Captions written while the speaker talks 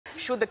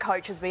should the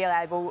coaches be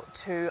able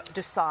to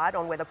decide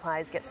on whether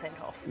players get sent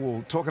off?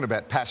 Well, talking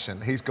about passion,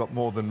 he's got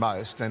more than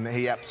most, and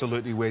he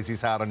absolutely wears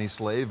his heart on his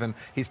sleeve, and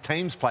his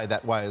teams play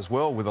that way as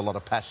well, with a lot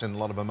of passion, a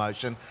lot of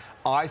emotion.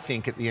 I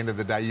think at the end of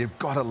the day, you've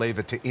got to leave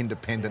it to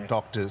independent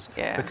doctors,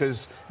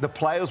 because the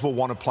players will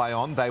want to play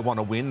on, they want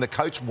to win. The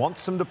coach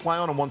wants them to play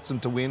on and wants them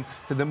to win,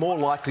 so they're more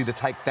likely to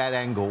take that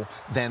angle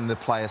than the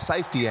player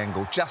safety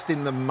angle, just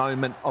in the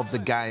moment of the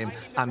game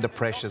under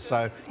pressure.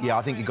 So, yeah,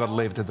 I think you've got to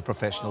leave it to the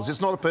professionals.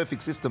 It's not a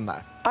perfect system,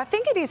 though. I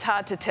think it is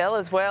hard to tell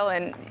as well,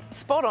 and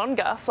spot on,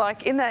 Gus,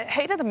 like in the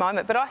heat of the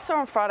moment. But I saw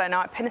on Friday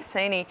night,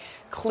 Penasini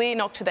clear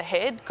knock to the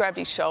head, grabbed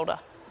his shoulder.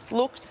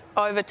 Looked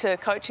over to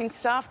coaching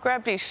staff,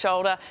 grabbed his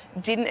shoulder,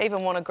 didn't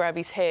even want to grab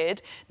his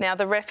head. Now,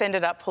 the ref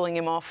ended up pulling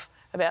him off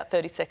about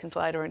 30 seconds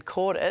later and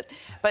caught it.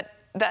 But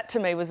that, to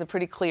me, was a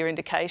pretty clear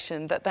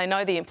indication that they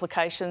know the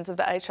implications of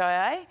the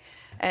HIA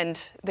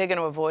and they're going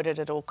to avoid it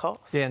at all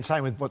costs. Yeah, and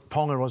same with what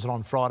Ponga was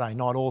on Friday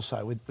night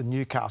also with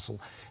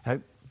Newcastle.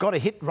 Got a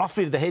hit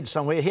roughly to the head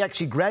somewhere. He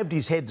actually grabbed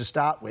his head to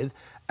start with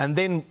and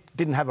then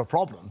didn't have a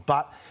problem.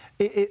 But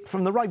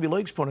from the rugby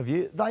league's point of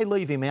view, they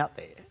leave him out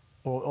there.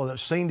 Or they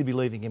seem to be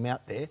leaving him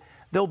out there,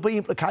 there'll be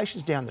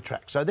implications down the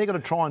track. So they're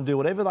going to try and do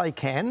whatever they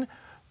can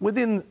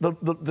within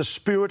the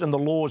spirit and the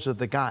laws of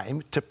the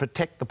game to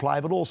protect the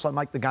player, but also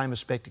make the game a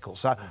spectacle.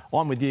 So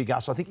I'm with you,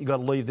 Gus. I think you've got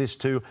to leave this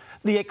to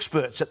the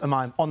experts at the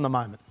moment, on the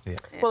moment. Yeah.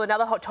 Well,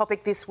 another hot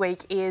topic this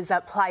week is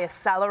player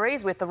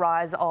salaries. With the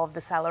rise of the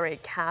salary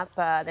cap,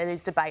 there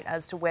is debate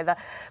as to whether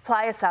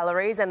player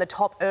salaries and the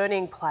top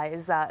earning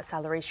players'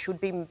 salaries should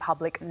be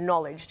public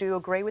knowledge. Do you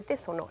agree with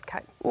this or not,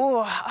 Kate? Oh,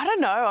 I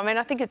don't know. I mean,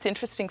 I think it's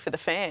interesting for the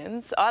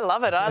fans. I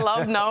love it. I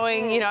love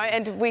knowing,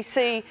 and we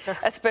see,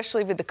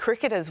 especially with the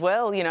cricket as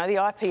well, the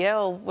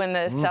IPL, when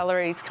the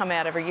salaries come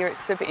out every year,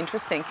 it's super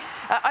interesting.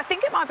 I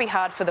think it might be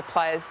hard for the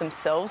players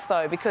themselves,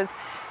 though, because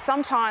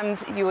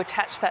sometimes you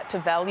attach that to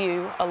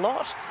value a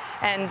lot.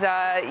 And,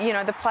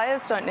 the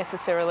players don't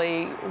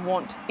necessarily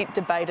want it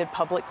debated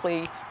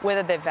publicly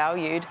whether they're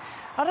valued.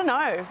 I don't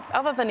know.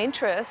 Other than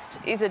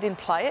interest, is it in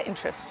player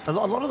interest? A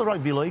lot of the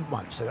rugby league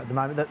ones at the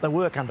moment, they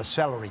work under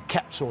salary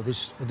caps or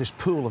this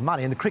pool of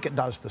money, and the cricket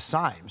does the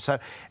same. So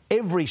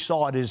every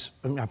side is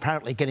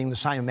apparently getting the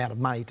same amount of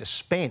money to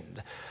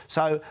spend.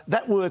 So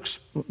that works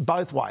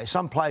both ways.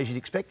 Some players you'd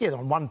expect,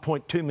 on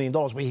 $1.2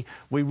 million,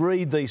 we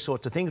read these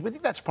sorts of things. We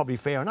think that's probably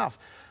fair enough.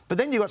 But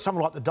then you've got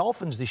someone like the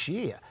Dolphins this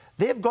year.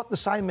 They've got the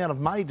same amount of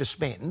money to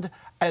spend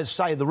as,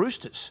 say, the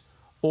Roosters,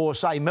 or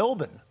say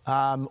Melbourne,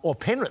 or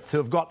Penrith, who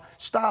have got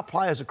star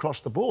players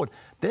across the board.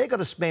 They've got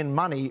to spend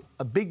money,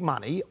 big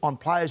money, on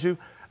players who,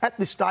 at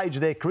this stage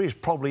of their careers,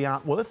 probably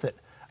aren't worth it.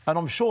 And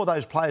I'm sure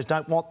those players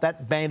don't want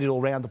that banded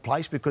all around the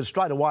place, because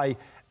straight away,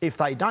 if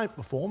they don't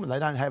perform and they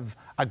don't have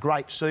a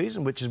great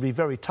season, which would be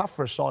very tough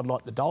for a side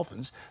like the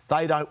Dolphins,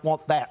 they don't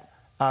want that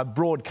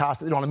broadcast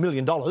that they're on $1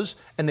 million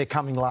and they're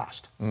coming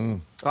last.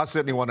 I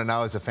certainly want to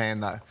know as a fan,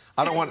 though.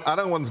 I don't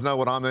want to know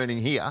what I'm earning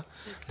here,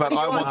 but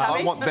I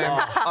want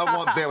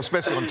them,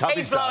 especially on Tubby's.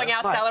 He's blowing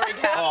our salary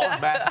cap. Oh,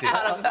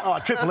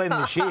 massive. Triple M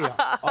this year.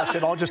 I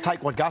said, I'll just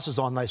take what Gus is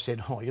on. They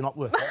said, you're not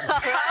worth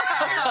that.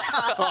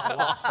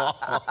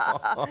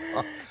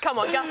 Come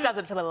on, Gus does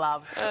it for the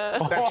love.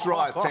 That's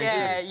right,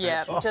 thank you.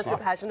 Yeah, just a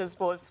passionate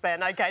sports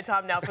fan. OK,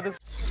 time now for this.